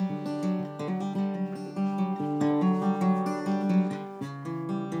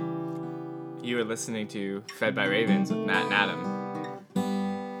are listening to Fed by Ravens with Matt and Adam.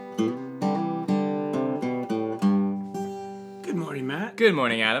 Good morning, Matt. Good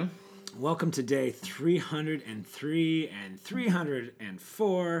morning, Adam. Welcome to day 303 and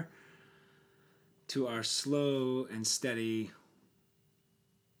 304 to our slow and steady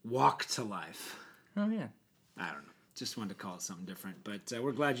walk to life. Oh, yeah. I don't know. Just wanted to call it something different. But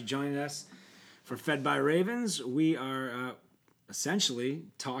we're glad you joined us for Fed by Ravens. We are essentially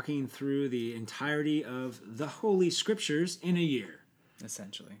talking through the entirety of the Holy Scriptures in a year.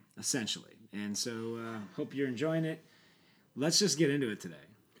 Essentially. And so hope you're enjoying it. Let's just get into it today.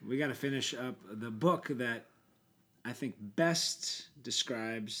 We got to finish up the book that I think best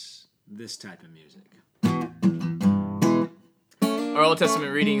describes this type of music. Our Old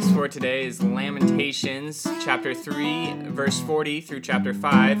Testament readings for today is Lamentations, chapter 3, verse 40 through chapter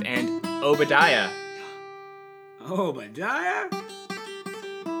 5, and Obadiah. Obadiah?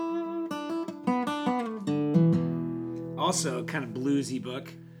 Also, kind of bluesy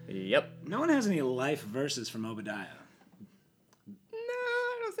book. Yep. No one has any life verses from Obadiah. No,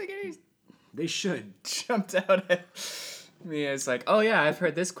 I don't think any They should. jumped out at me. It's like, oh yeah, I've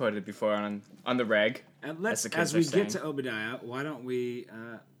heard this quoted before on the reg. And as we get to Obadiah, why don't we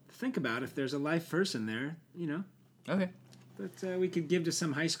think about if there's a life verse in there, Okay. that we could give to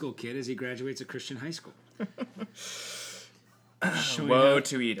some high school kid as he graduates a Christian high school. Woe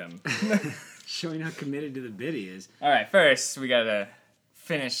to Edom. Showing how committed to the bid he is. All right, first we gotta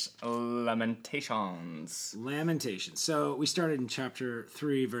finish Lamentations. So we started in chapter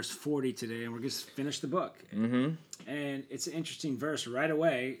 3, verse 40 today, and we're going to finish the book. Mm-hmm. And it's an interesting verse. Right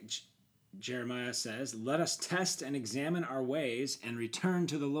away, Jeremiah says, "Let us test and examine our ways and return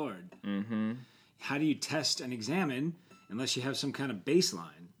to the Lord." Mm-hmm. How do you test and examine unless you have some kind of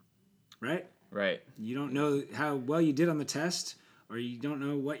baseline, right? Right. You don't know how well you did on the test, or you don't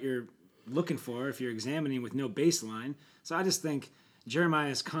know what you're looking for if you're examining with no baseline. So I just think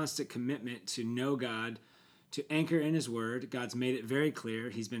Jeremiah's constant commitment to know God, to anchor in his word. God's made it very clear.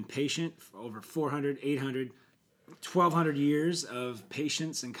 He's been patient for over 400, 800, 1,200 years of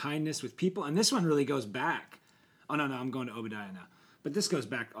patience and kindness with people. And this one really goes back. Oh, no, I'm going to Obadiah now. But this goes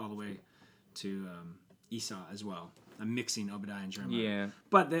back all the way to Esau as well. I'm mixing Obadiah and Jeremiah. Yeah.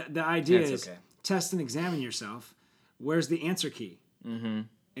 But the idea That's is okay. Test and examine yourself. Where's the answer key? Mm-hmm.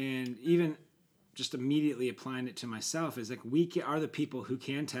 And even just immediately applying it to myself is like we are the people who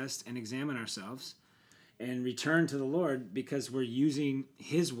can test and examine ourselves and return to the Lord because we're using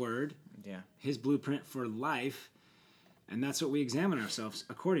his word, his blueprint for life, and that's what we examine ourselves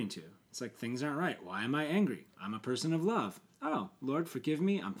according to. It's like things aren't right. Why am I angry? I'm a person of love. Oh, Lord, forgive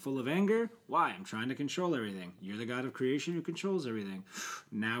me. I'm full of anger. Why? I'm trying to control everything. You're the God of creation who controls everything.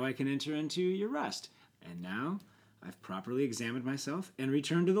 Now I can enter into your rest. And now I've properly examined myself and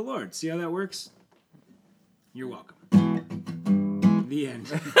returned to the Lord. See how that works? You're welcome. The end.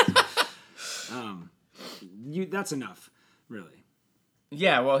 That's enough, really.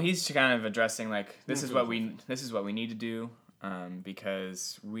 Yeah, well, he's kind of addressing like this is what we need to do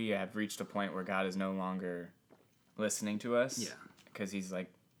because we have reached a point where God is no longer listening to us. Yeah. Because he's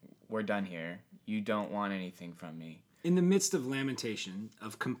like, we're done here. You don't want anything from me. In the midst of lamentation,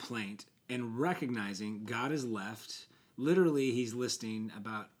 of complaint, and recognizing God is left, literally he's listing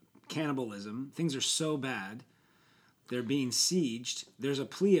about cannibalism. Things are so bad. They're being sieged. There's a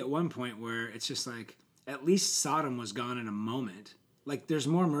plea at one point where it's just like, at least Sodom was gone in a moment. Like, there's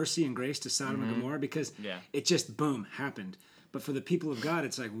more mercy and grace to Sodom and Gomorrah because it just, boom, happened. But for the people of God,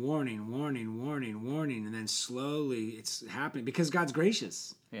 it's like warning, warning, warning, warning, and then slowly it's happening because God's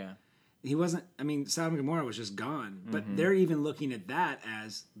gracious. Yeah. He wasn't, Sodom and Gomorrah was just gone. But they're even looking at that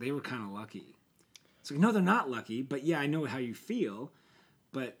as they were kind of lucky. It's like, no, they're not lucky, but yeah, I know how you feel,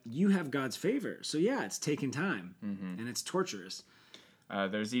 but you have God's favor. So yeah, it's taking time, and it's torturous.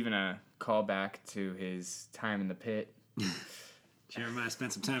 There's even a callback to his time in the pit. Jeremiah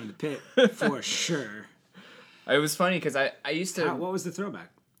spent some time in the pit, for sure. It was funny because I used to... What was the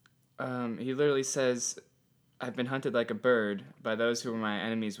throwback? He literally says, "I've been hunted like a bird by those who were my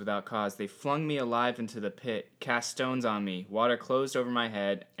enemies without cause. They flung me alive into the pit, cast stones on me, water closed over my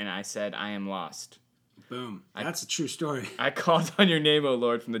head, and I said, I am lost." Boom. That's a true story. "I called on your name, O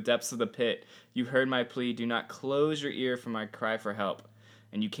Lord, from the depths of the pit. You heard my plea. Do not close your ear for my cry for help.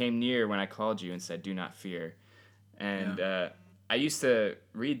 And you came near when I called you and said, do not fear." And I used to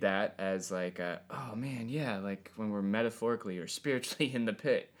read that as like, oh man, yeah, like when we're metaphorically or spiritually in the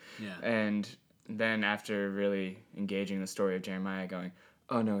pit. Yeah. And then after really engaging the story of Jeremiah, going,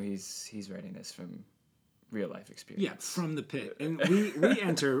 oh no, he's writing this from real life experience. Yeah, from the pit. And we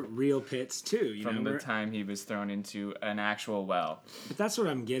enter real pits too. From the time he was thrown into an actual well. But that's what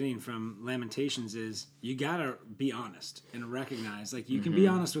I'm getting from Lamentations is you got to be honest and recognize, like, you can be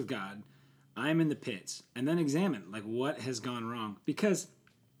honest with God. I'm in the pits. And then examine, like, what has gone wrong. Because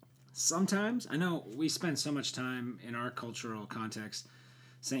sometimes, I know we spend so much time in our cultural context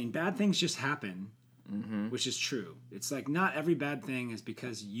saying bad things just happen, which is true. It's like not every bad thing is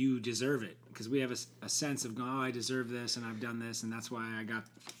because you deserve it. Because we have a sense of, oh, I deserve this and I've done this and that's why I got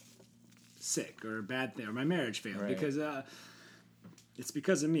sick or a bad thing or my marriage failed. Right. Because it's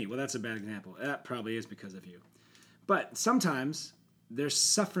because of me. Well, that's a bad example. That probably is because of you. But sometimes their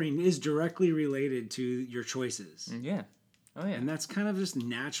suffering is directly related to your choices. Yeah. Oh, yeah. And that's kind of just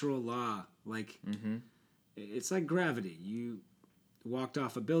natural law. Like, it's like gravity. You walked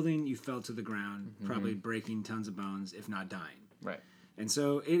off a building, you fell to the ground, probably breaking tons of bones, if not dying. Right. And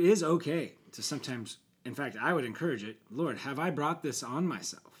so it is okay to sometimes, in fact, I would encourage it, Lord, have I brought this on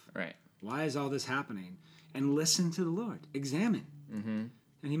myself? Right. Why is all this happening? And listen to the Lord. Examine.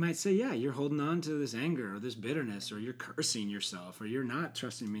 And he might say, yeah, you're holding on to this anger or this bitterness or you're cursing yourself or you're not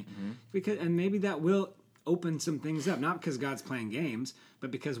trusting me. And maybe that will open some things up, not because God's playing games,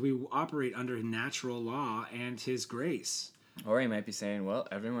 but because we operate under natural law and his grace. Or he might be saying, well,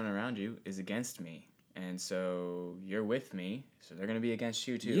 everyone around you is against me. And so you're with me, so they're going to be against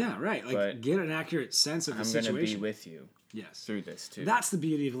you too. Yeah, right. Like, but get an accurate sense of the situation. I'm going to be with you yes. through this too. That's the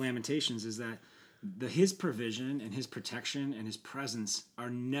beauty of Lamentations is that his provision and his protection and his presence are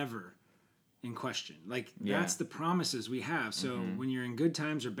never in question. Like, that's the promises we have. So when you're in good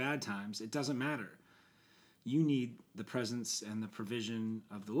times or bad times, it doesn't matter. You need the presence and the provision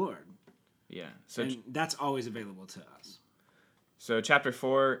of the Lord. Yeah. And that's always available to us. So chapter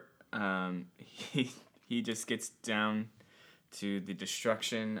 4, he just gets down to the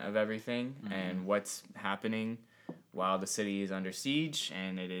destruction of everything and what's happening while the city is under siege,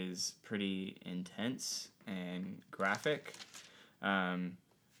 and it is pretty intense and graphic.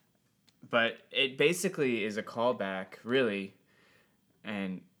 But it basically is a callback, really,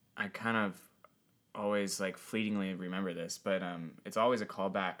 and I kind of always like fleetingly remember this, but it's always a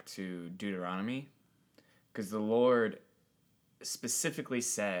callback to Deuteronomy, because the Lord specifically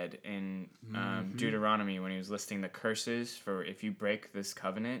said in Deuteronomy when he was listing the curses for if you break this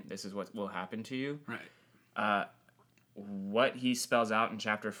covenant, this is what will happen to you. Right. What he spells out in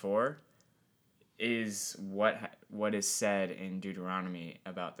chapter 4 is what is said in Deuteronomy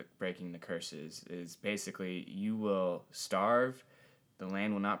about the breaking the curses is basically you will starve, the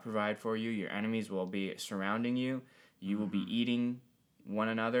land will not provide for you, your enemies will be surrounding you, you will be eating one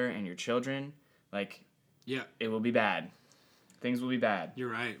another and your children, like it will be bad. Things will be bad.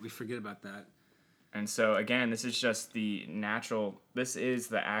 You're right. We forget about that. And so, again, this is just this is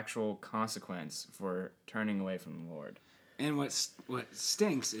the actual consequence for turning away from the Lord. And what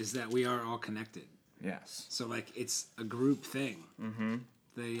stinks is that we are all connected. Yes. So, like, it's a group thing.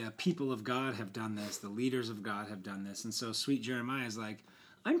 The people of God have done this. The leaders of God have done this. And so sweet Jeremiah is like,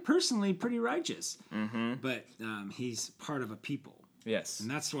 I'm personally pretty righteous. But he's part of a people. Yes. And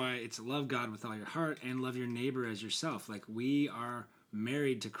that's why it's love God with all your heart and love your neighbor as yourself. Like, we are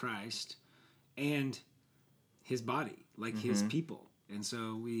married to Christ and his body, like his people. And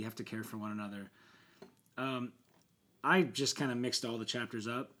so we have to care for one another. I just kind of mixed all the chapters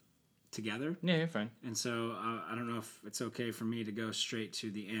up together. Yeah, you're fine. And so I don't know if it's okay for me to go straight to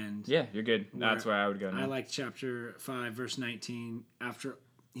the end. Yeah, you're good. That's where I would go now. I like chapter 5, verse 19, after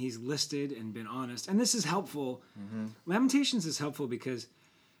he's listed and been honest. And this is helpful. Lamentations is helpful because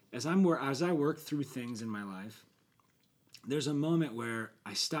as I work through things in my life, there's a moment where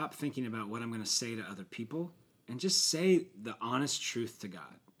I stop thinking about what I'm going to say to other people and just say the honest truth to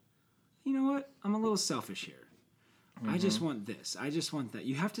God. You know what? I'm a little selfish here. I just want this. I just want that.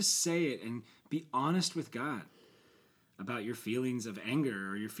 You have to say it and be honest with God about your feelings of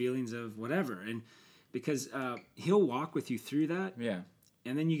anger or your feelings of whatever. And because he'll walk with you through that. Yeah.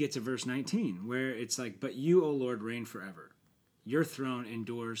 And then you get to verse 19 where it's like, but you, O Lord, reign forever. Your throne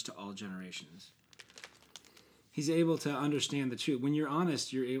endures to all generations. He's able to understand the truth. When you're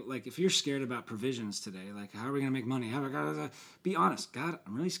honest, you're able, like if you're scared about provisions today, like how are we going to make money? Be honest. God,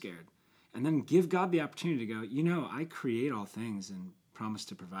 I'm really scared. And then give God the opportunity to go, you know, I create all things and promise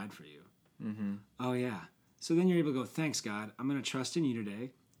to provide for you. Oh, yeah. So then you're able to go, thanks, God. I'm going to trust in you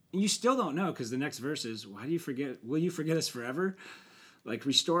today. And you still don't know because the next verse is, why do you forget? Will you forget us forever? Like,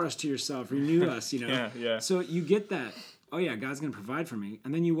 restore us to yourself, renew us, you know? Yeah. So you get that, oh, yeah, God's going to provide for me.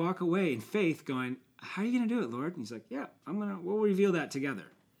 And then you walk away in faith going, how are you going to do it, Lord? And he's like, yeah, we'll reveal that together.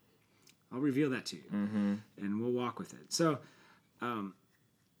 I'll reveal that to you. And we'll walk with it. So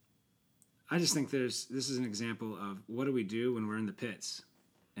I just think this is an example of what do we do when we're in the pits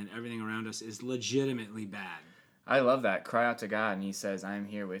and everything around us is legitimately bad. I love that. Cry out to God, and he says, I am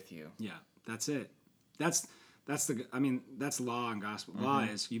here with you. Yeah, that's it. That's law and gospel. Mm-hmm. Law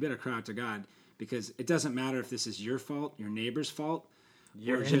is you better cry out to God because it doesn't matter if this is your fault, your neighbor's fault,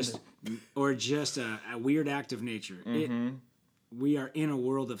 or just a weird act of nature. Mm-hmm. We are in a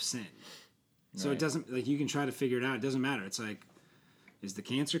world of sin. So Right. it doesn't, like, you can try to figure it out. It doesn't matter. It's like, is the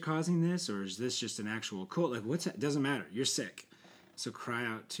cancer causing this, or is this just an actual cold? Like, it doesn't matter. You're sick. So cry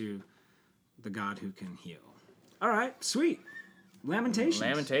out to the God who can heal. All right, sweet.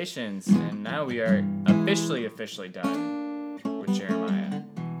 Lamentations. And now we are officially done with Jeremiah.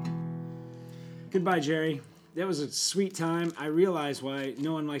 Goodbye, Jerry. That was a sweet time. I realize why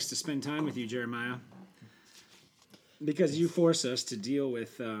no one likes to spend time with you, Jeremiah. Because you force us to deal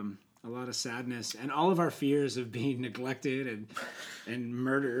with a lot of sadness and all of our fears of being neglected and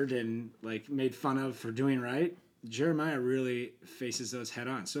murdered and like made fun of for doing right. Jeremiah really faces those head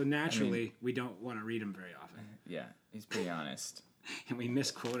on. So naturally, we don't want to read him very often. Yeah, he's pretty honest. And we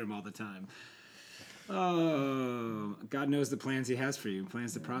misquote him all the time. Oh, God knows the plans he has for you,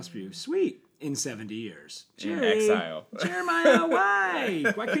 plans to prosper you. Sweet. In 70 years. In exile. Jeremiah,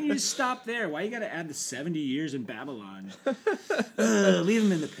 why? Why couldn't you just stop there? Why you got to add the 70 years in Babylon? Leave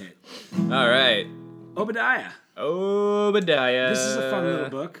him in the pit. All right. Obadiah. Obadiah. This is a fun little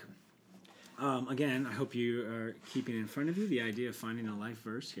book. Again, I hope you are keeping in front of you the idea of finding a life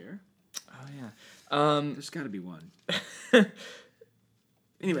verse here. Oh, yeah. There's got to be one.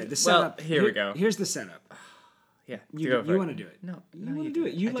 Anyway, the setup. Well, here we go. Here's the setup. Yeah, You want to do it. No, you want to do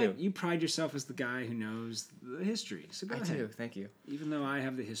it. You do. You pride yourself as the guy who knows the history. So go I ahead. do. Thank you. Even though I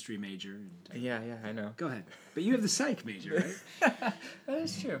have the history major. And, Yeah, I know. go ahead. But you have the psych major, right? That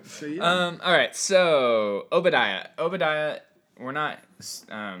is true. So yeah. All right. So Obadiah. We're not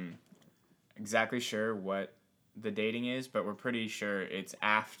exactly sure what the dating is, but we're pretty sure it's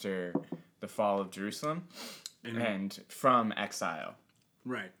after the fall of Jerusalem and from exile.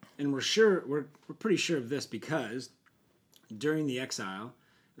 Right. And we're pretty sure of this because during the exile,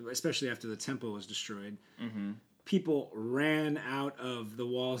 especially after the temple was destroyed, people ran out of the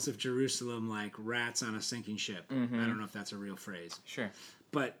walls of Jerusalem like rats on a sinking ship. I don't know if that's a real phrase. Sure.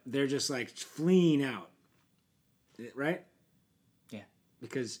 But they're just like fleeing out. Right? Yeah.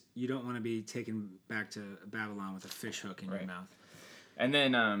 Because you don't want to be taken back to Babylon with a fish hook in your mouth. And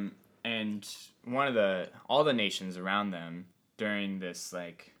then and all the nations around them during this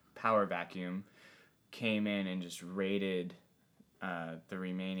like power vacuum came in and just raided the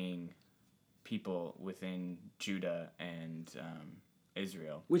remaining people within Judah and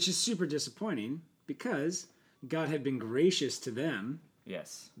Israel. Which is super disappointing because God had been gracious to them.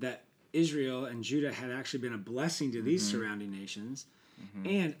 Yes. That Israel and Judah had actually been a blessing to these surrounding nations.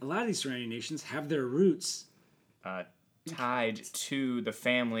 And a lot of these surrounding nations have their roots tied to the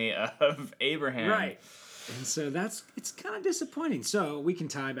family of Abraham. Right. And so it's kind of disappointing. So we can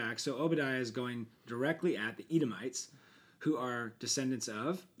tie back. So Obadiah is going directly at the Edomites, who are descendants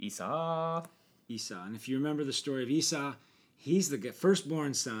of Esau. And if you remember the story of Esau, he's the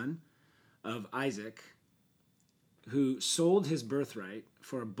firstborn son of Isaac, who sold his birthright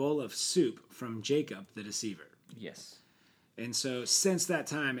for a bowl of soup from Jacob, the deceiver. Yes. And so since that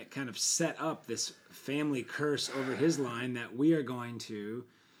time, it kind of set up this family curse over his line that we are going to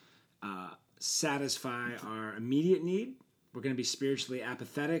satisfy our immediate need. We're going to be spiritually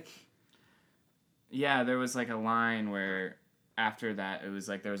apathetic. Yeah, there was like a line where after that, it was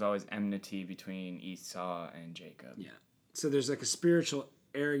like there was always enmity between Esau and Jacob. Yeah. So there's like a spiritual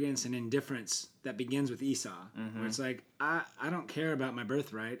arrogance and indifference that begins with Esau, where it's like, I don't care about my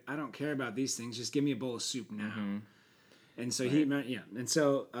birthright. I don't care about these things. Just give me a bowl of soup now. And so And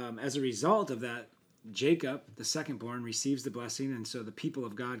so as a result of that, Jacob, the secondborn, receives the blessing, and so the people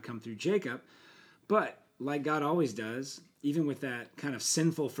of God come through Jacob. But like God always does, even with that kind of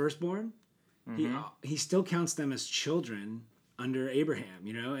sinful firstborn, he still counts them as children under Abraham,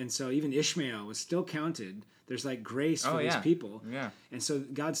 And so even Ishmael was still counted. There's like grace for these people. Yeah. And so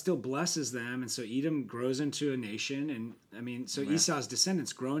God still blesses them. And so Edom grows into a nation. And Esau's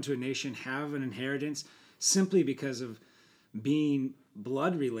descendants grow into a nation, have an inheritance simply because of being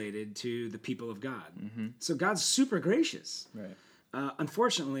blood related to the people of God. So God's super gracious. Right.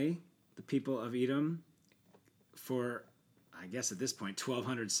 Unfortunately, the people of Edom, for I guess at this point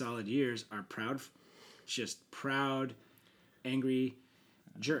 1,200 solid years, are proud, angry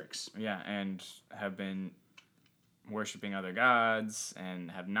jerks. Yeah, and have been worshiping other gods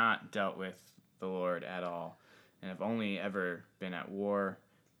and have not dealt with the Lord at all, and have only ever been at war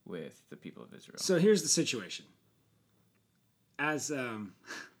with the people of Israel. So here's the situation. As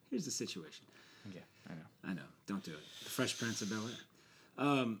Here's the situation. Yeah, I know. Don't do it. The Fresh Prince of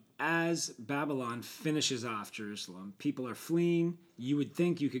Bel-Air. As Babylon finishes off Jerusalem, people are fleeing. You would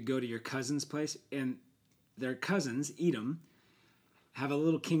think you could go to your cousin's place, and their cousins, Edom, have a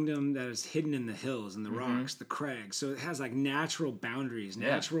little kingdom that is hidden in the hills and the rocks, the crags. So it has like natural boundaries,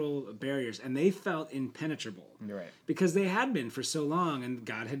 natural barriers, and they felt impenetrable. You're right. Because they had been for so long, and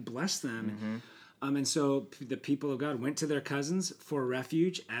God had blessed them. And so the people of God went to their cousins for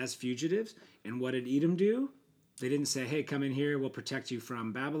refuge as fugitives. And what did Edom do? They didn't say, hey, come in here, we'll protect you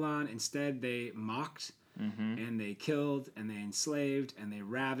from Babylon. Instead, they mocked, and they killed, and they enslaved, and they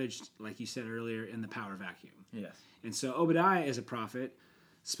ravaged, like you said earlier, in the power vacuum. Yes. And so Obadiah is a prophet,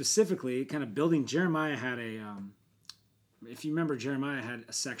 specifically kind of building. Jeremiah had if you remember, Jeremiah had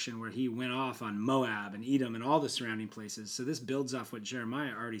a section where he went off on Moab and Edom and all the surrounding places. So this builds off what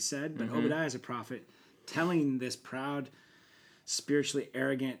Jeremiah already said, but Obadiah is a prophet telling this proud, spiritually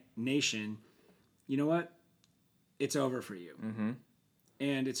arrogant nation, you know what? It's over for you.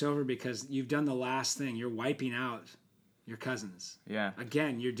 And it's over because you've done the last thing. You're wiping out your cousins. Yeah.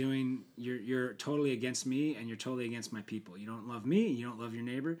 Again, you're totally against me, and you're totally against my people. You don't love me, and you don't love your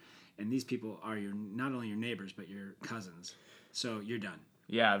neighbor, and these people are not only your neighbors but your cousins. So you're done.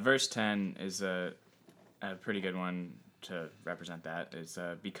 Yeah, verse 10 is a pretty good one to represent that. It's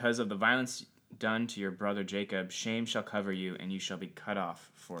because of the violence done to your brother Jacob, shame shall cover you, and you shall be cut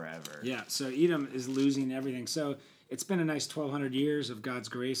off forever. Yeah, so Edom is losing everything. So it's been a nice 1,200 years of God's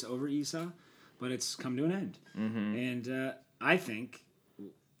grace over Esau, but it's come to an end. And I think,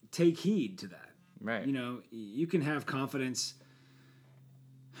 take heed to that. Right. You know, you can have confidence.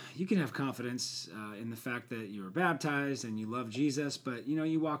 You can have confidence in the fact that you were baptized and you love Jesus, but, you know,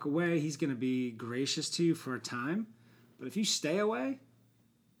 you walk away, he's going to be gracious to you for a time. But if you stay away,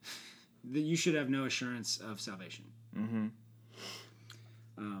 then you should have no assurance of salvation.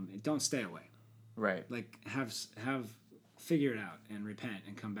 Don't stay away. Right. Like, figure it out and repent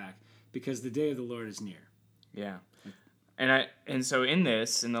and come back, because the day of the Lord is near. Yeah. And so in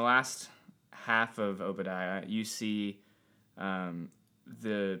the last half of Obadiah, you see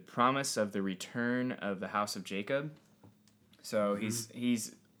the promise of the return of the house of Jacob. So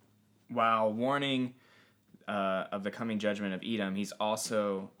he's while warning of the coming judgment of Edom, he's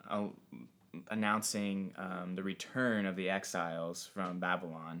also announcing the return of the exiles from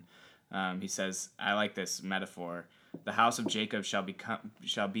Babylon. He says, I like this metaphor. The house of Jacob shall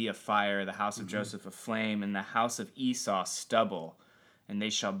be a fire, the house of Joseph a flame, and the house of Esau stubble, and they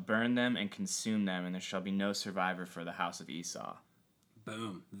shall burn them and consume them, and there shall be no survivor for the house of Esau.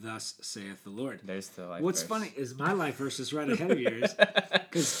 Boom. Thus saith the Lord. There's the life What's verse. funny is my life verse is right ahead of yours,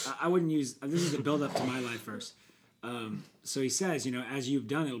 because I wouldn't use, this is the build up to my life verse. So he says, you know, as you've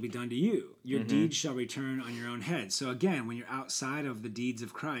done, it will be done to you. Your deeds shall return on your own head. So again, when you're outside of the deeds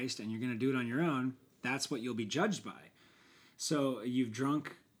of Christ and you're going to do it on your own, that's what you'll be judged by. So you've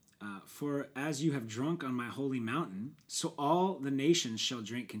drunk, for as you have drunk on my holy mountain, so all the nations shall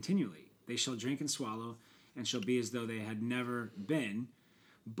drink continually. They shall drink and swallow, and shall be as though they had never been.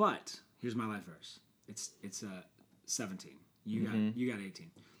 But here's my life verse. It's 17. You got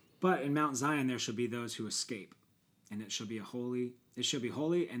 18. But in Mount Zion there shall be those who escape, and it shall be holy,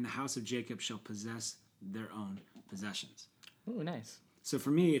 and the house of Jacob shall possess their own possessions. Oh, nice. So for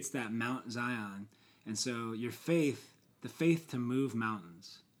me, it's that Mount Zion, and so your faith, the faith to move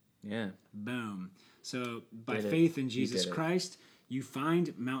mountains. Yeah. Boom. So by faith in Jesus Christ, you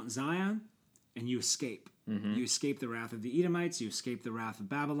find Mount Zion, and you escape. You escape the wrath of the Edomites, you escape the wrath of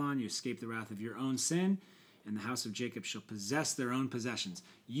Babylon, you escape the wrath of your own sin, and the house of Jacob shall possess their own possessions.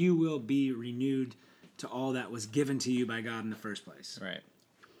 You will be renewed to all that was given to you by God in the first place. Right.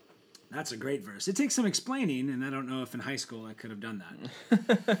 That's a great verse. It takes some explaining, and I don't know if in high school I could have done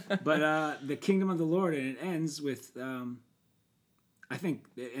that. But the kingdom of the Lord, and it ends with, I think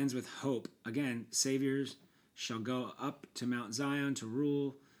it ends with hope. Again, saviors shall go up to Mount Zion to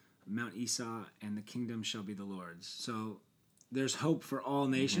rule Mount Esau, and the kingdom shall be the Lord's. So there's hope for all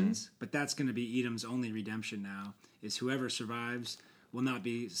nations, but that's going to be Edom's only redemption now, is whoever survives will not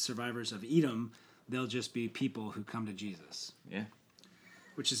be survivors of Edom. They'll just be people who come to Jesus. Yeah.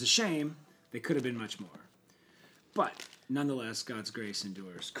 Which is a shame. They could have been much more. But nonetheless, God's grace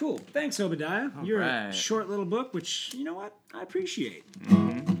endures. Cool. Thanks, Obadiah. You're a short little book, which, you know what, I appreciate.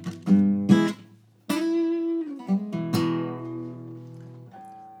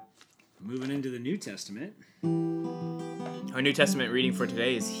 Moving into the New Testament. Our New Testament reading for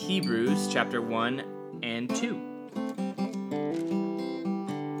today is Hebrews chapter 1 and 2.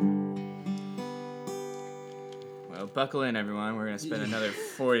 Well, buckle in, everyone. We're going to spend another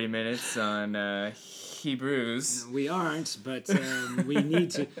 40 minutes on Hebrews. We aren't, but we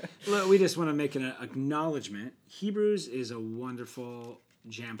need to. Look, we just want to make an acknowledgement. Hebrews is a wonderful,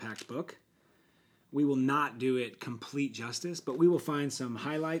 jam-packed book. We will not do it complete justice, but we will find some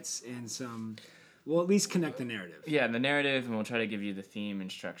highlights and some. We'll at least connect the narrative. Yeah, the narrative, and we'll try to give you the theme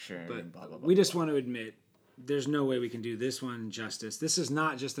and structure. But and blah, blah, blah, we just want to admit, there's no way we can do this one justice. This is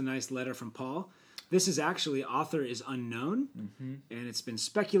not just a nice letter from Paul. This is actually, author is unknown, and it's been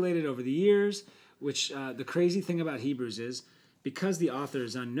speculated over the years, which the crazy thing about Hebrews is, because the author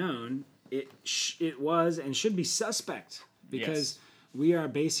is unknown, it was and should be suspect, because we are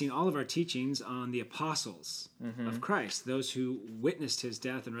basing all of our teachings on the apostles of Christ, those who witnessed his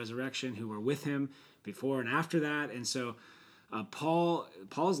death and resurrection, who were with him before and after that. And so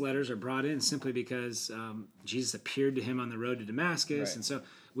Paul's letters are brought in simply because Jesus appeared to him on the road to Damascus. Right. And so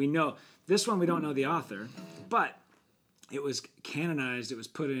we know, this one we don't know the author, but it was canonized, it was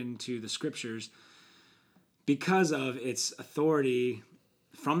put into the scriptures because of its authority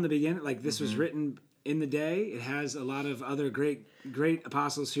from the beginning. Like this was written in the day. It has a lot of other great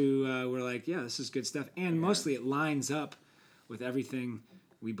apostles who were like, yeah, this is good stuff. And mostly it lines up with everything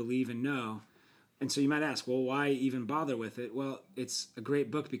we believe and know. And so you might ask, well, why even bother with it? Well, it's a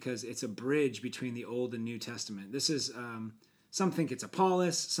great book because it's a bridge between the Old and New Testament. This is, some think it's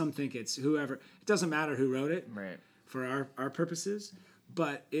Apollos, some think it's whoever. It doesn't matter who wrote it for our purposes,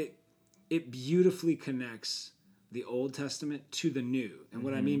 but it beautifully connects the Old Testament to the New. And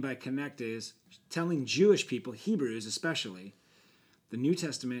what I mean by connect is telling Jewish people, Hebrews especially, the New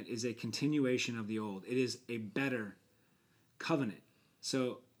Testament is a continuation of the Old. It is a better covenant.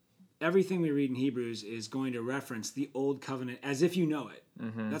 So everything we read in Hebrews is going to reference the Old Covenant as if you know it.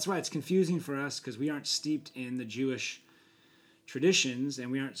 That's why it's confusing for us, because we aren't steeped in the Jewish traditions,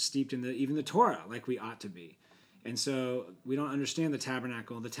 and we aren't steeped in even the Torah like we ought to be. And so we don't understand the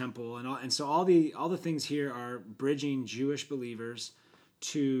tabernacle, the temple, and all. And so all the things here are bridging Jewish believers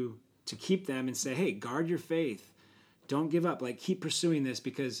to keep them and say, hey, guard your faith. Don't give up. Like, keep pursuing this,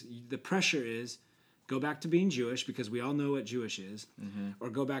 because the pressure is go back to being Jewish, because we all know what Jewish is, or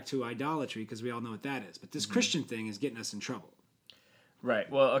go back to idolatry, because we all know what that is. But this Christian thing is getting us in trouble. Right.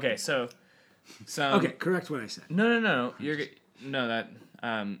 Well, okay, so okay, correct what I said. No.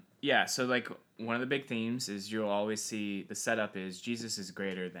 Yeah, so like one of the big themes is you'll always see the setup is Jesus is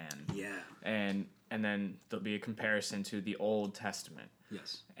greater than. Yeah. And then there'll be a comparison to the Old Testament.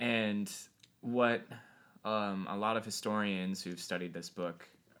 Yes. And what a lot of historians who've studied this book,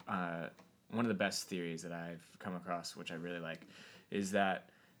 one of the best theories that I've come across, which I really like, is that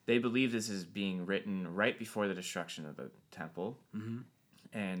they believe this is being written right before the destruction of the temple.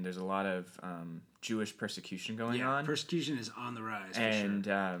 And there's a lot of Jewish persecution going on. Persecution is on the rise, and for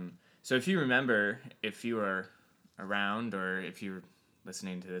sure. So if you remember, if you were around, or if you're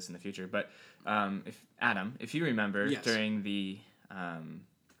listening to this in the future, but if you remember, during the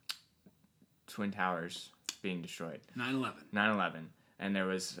Twin Towers being destroyed. 9/11. And there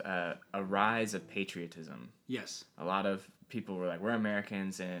was a rise of patriotism. Yes. A lot of people were like, we're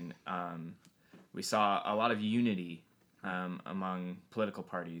Americans, and we saw a lot of unity among political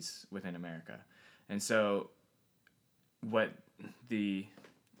parties within America. And so what the,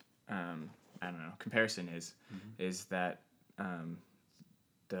 comparison is that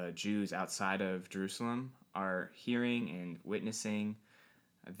the Jews outside of Jerusalem are hearing and witnessing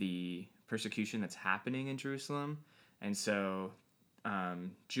the persecution that's happening in Jerusalem. And so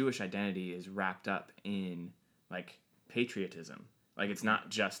Jewish identity is wrapped up in like patriotism. Like, it's not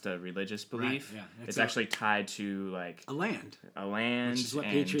just a religious belief. Right, yeah. It's actually tied to like a land and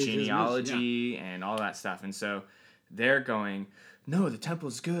genealogy and all that stuff. And so they're going, no, the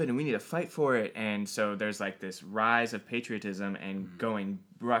temple's good and we need to fight for it. And so there's like this rise of patriotism and going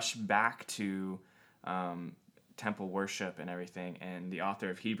rush back to temple worship and everything. And the author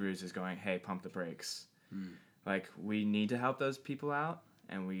of Hebrews is going, hey, pump the brakes. Like, we need to help those people out,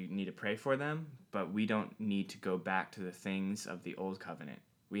 and we need to pray for them, but we don't need to go back to the things of the old covenant.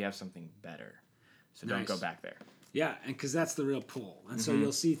 We have something better. So don't go back there. Yeah, and because that's the real pull. And so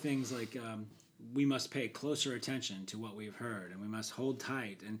you'll see things like we must pay closer attention to what we've heard, and we must hold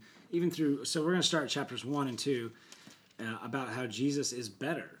tight. And even through, so we're going to start chapters 1 and 2 about how Jesus is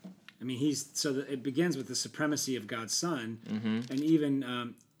better. I mean, it begins with the supremacy of God's Son, and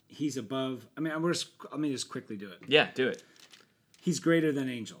even he's above. I mean, let me just quickly do it. Yeah, do it. He's greater than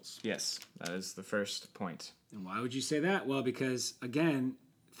angels. Yes, that is the first point. And why would you say that? Well, because, again,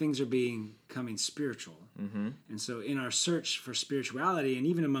 things are becoming spiritual. And so in our search for spirituality, and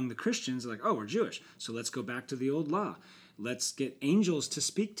even among the Christians, like, oh, we're Jewish, so let's go back to the old law. Let's get angels to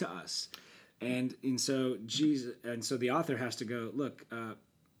speak to us. And so the author has to go, look,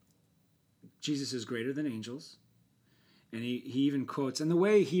 Jesus is greater than angels. And he even quotes, and the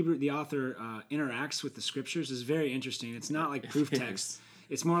way the author interacts with the scriptures is very interesting. It's not like proof text.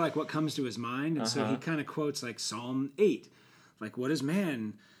 It's more like what comes to his mind. And so he kind of quotes like Psalm 8, like, what is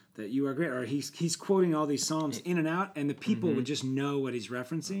man that you are great? Or he's quoting all these Psalms in and out, and the people would just know what he's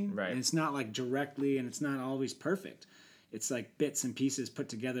referencing. Right. And it's not like directly, and it's not always perfect. It's like bits and pieces put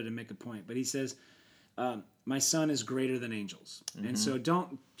together to make a point. But he says, my son is greater than angels. And so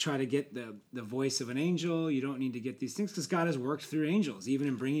don't try to get the voice of an angel. You don't need to get these things because God has worked through angels, even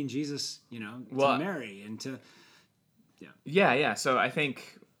in bringing Jesus, to Mary and to, Yeah. So I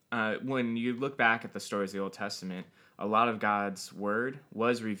think when you look back at the stories of the Old Testament, a lot of God's word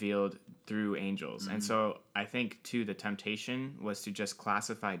was revealed through angels. And so I think, too, the temptation was to just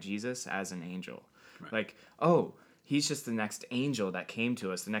classify Jesus as an angel. Right. Like, oh, he's just the next angel that came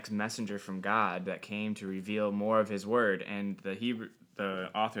to us, the next messenger from God that came to reveal more of his word. And the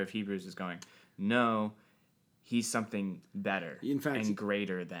author of Hebrews is going, no, he's something better and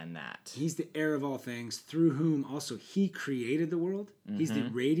greater than that. He's the heir of all things, through whom also he created the world. He's the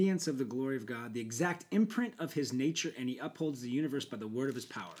radiance of the glory of God, the exact imprint of his nature, and he upholds the universe by the word of his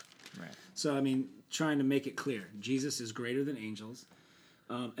power. Right. So, I mean, trying to make it clear, Jesus is greater than angels.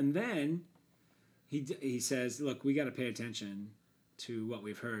 And then he says, look, we got to pay attention to what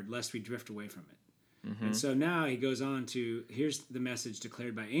we've heard, lest we drift away from it. And so now he goes on to, here's the message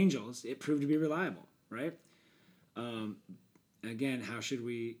declared by angels. It proved to be reliable, right? Again, how should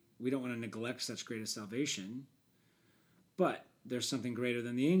we don't want to neglect such great a salvation, but there's something greater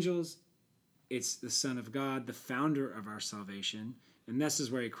than the angels. It's the Son of God, the founder of our salvation. And this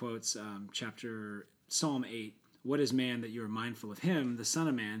is where he quotes Psalm 8, what is man that you are mindful of him, the Son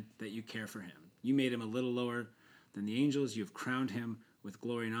of Man, that you care for him? You made him a little lower than the angels. You have crowned him with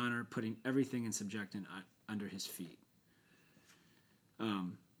glory and honor, putting everything in subjection under his feet.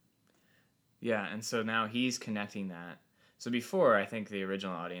 Yeah, and so now he's connecting that. So before, I think the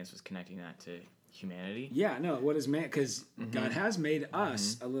original audience was connecting that to humanity. Yeah, no, what is man? Because God has made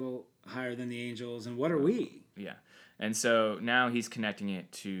us a little higher than the angels, and what are we? Yeah, and so now he's connecting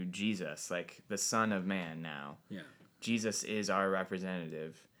it to Jesus, like the Son of Man now. Yeah. Jesus is our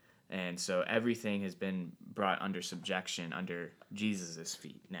representative. And so everything has been brought under subjection under Jesus'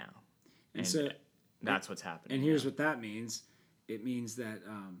 feet now. And so that's what's happening. And here's what that means. It means that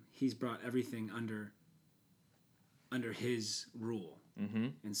he's brought everything under his rule.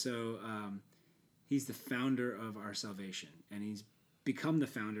 And so he's the founder of our salvation. And he's become the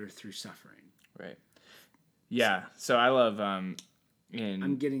founder through suffering. Right. Yeah. So I love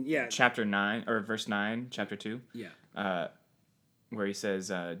chapter 9 or verse 9, chapter 2. Yeah. Where he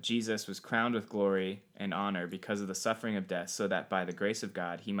says, Jesus was crowned with glory and honor because of the suffering of death, so that by the grace of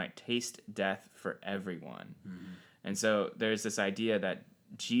God he might taste death for everyone. And so there's this idea that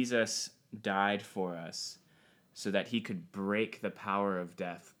Jesus died for us so that he could break the power of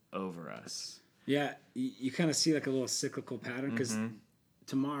death over us. Yeah, you kind of see like a little cyclical pattern, because in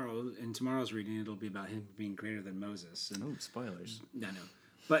tomorrow's reading, it'll be about him being greater than Moses. Oh, spoilers. I know.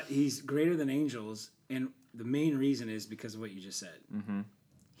 But he's greater than angels, and the main reason is because of what you just said.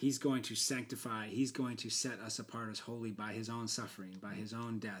 He's going to sanctify, he's going to set us apart as holy by his own suffering, by his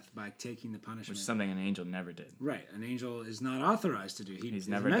own death, by taking the punishment. Which is something an angel never did. Right. An angel is not authorized to do. He's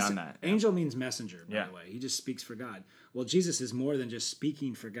never done that. Yeah. Angel means messenger, by the way. He just speaks for God. Well, Jesus is more than just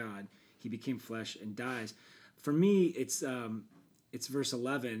speaking for God. He became flesh and dies. For me, it's verse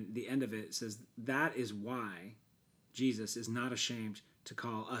 11, the end of it says, that is why Jesus is not ashamed to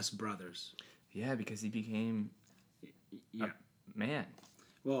call us brothers. Yeah, because he became a man.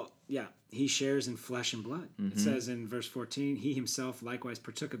 Well, yeah, he shares in flesh and blood. It says in verse 14, he himself likewise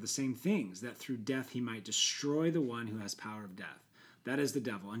partook of the same things, that through death he might destroy the one who has power of death. That is the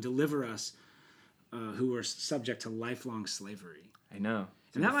devil, and deliver us who are subject to lifelong slavery. I know.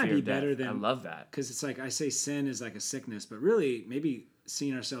 And that might be better than... I love that. Because it's like, I say sin is like a sickness, but really maybe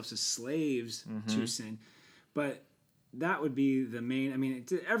seeing ourselves as slaves to sin. But that would be the main... I mean,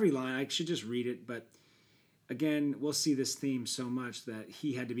 every line, I should just read it, but... Again, we'll see this theme so much that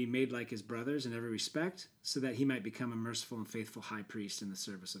he had to be made like his brothers in every respect so that he might become a merciful and faithful high priest in the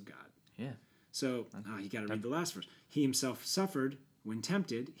service of God. Yeah. So you got to read the last verse. He himself suffered when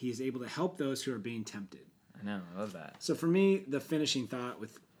tempted. He is able to help those who are being tempted. I know. I love that. So for me, the finishing thought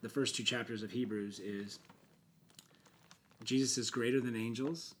with the first two chapters of Hebrews is Jesus is greater than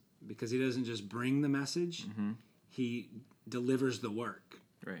angels because he doesn't just bring the message. He delivers the work.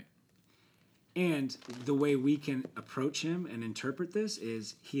 Right. And the way we can approach him and interpret this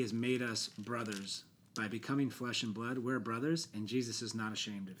is he has made us brothers. By becoming flesh and blood, we're brothers, and Jesus is not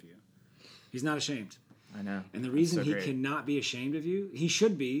ashamed of you. He's not ashamed. I know. And the reason so he great. cannot be ashamed of you, he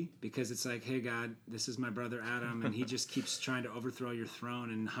should be, because it's like, hey, God, this is my brother Adam, and he just keeps trying to overthrow your throne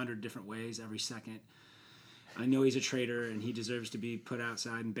in 100 different ways every second. I know he's a traitor, and he deserves to be put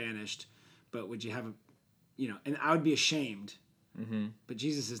outside and banished, but would you have and I would be ashamed. Mm-hmm. But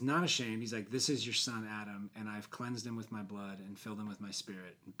Jesus is not ashamed. He's like, this is your son, Adam, and I've cleansed him with my blood and filled him with my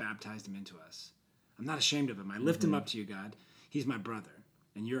spirit and baptized him into us. I'm not ashamed of him. I lift him up to you, God. He's my brother,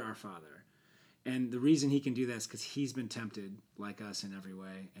 and you're our Father. And the reason he can do that is because he's been tempted like us in every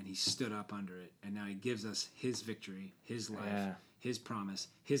way, and he stood up under it, and now he gives us his victory, his life, his promise,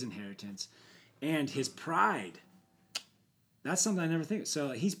 his inheritance, and his pride. That's something I never think of.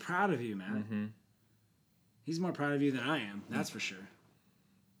 So he's proud of you, man. Mm-hmm. He's more proud of you than I am, that's for sure.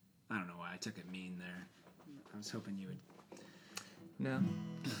 I don't know why I took it mean there. I was hoping you would. No.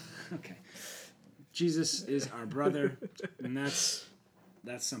 Okay. Jesus is our brother, and that's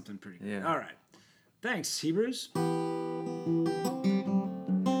something pretty good. Yeah. All right. Thanks, Hebrews.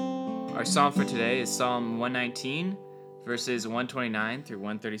 Our psalm for today is Psalm 119, verses 129 through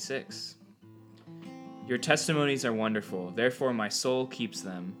 136. Your testimonies are wonderful, therefore my soul keeps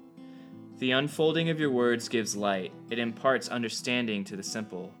them. The unfolding of your words gives light. It imparts understanding to the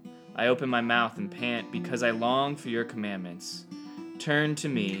simple. I open my mouth and pant because I long for your commandments. Turn to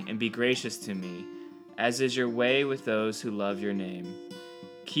me and be gracious to me, as is your way with those who love your name.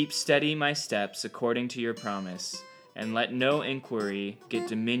 Keep steady my steps according to your promise, and let no inquiry get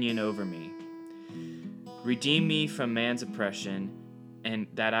dominion over me. Redeem me from man's oppression, and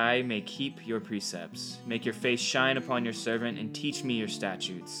that I may keep your precepts. Make your face shine upon your servant, and teach me your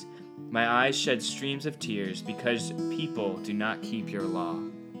statutes. My eyes shed streams of tears because people do not keep your law.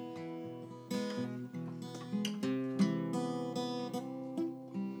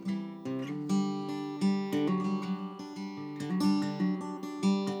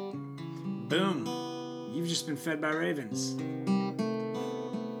 Boom. You've just been fed by ravens.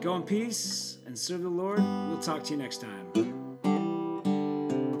 Go in peace and serve the Lord. We'll talk to you next time.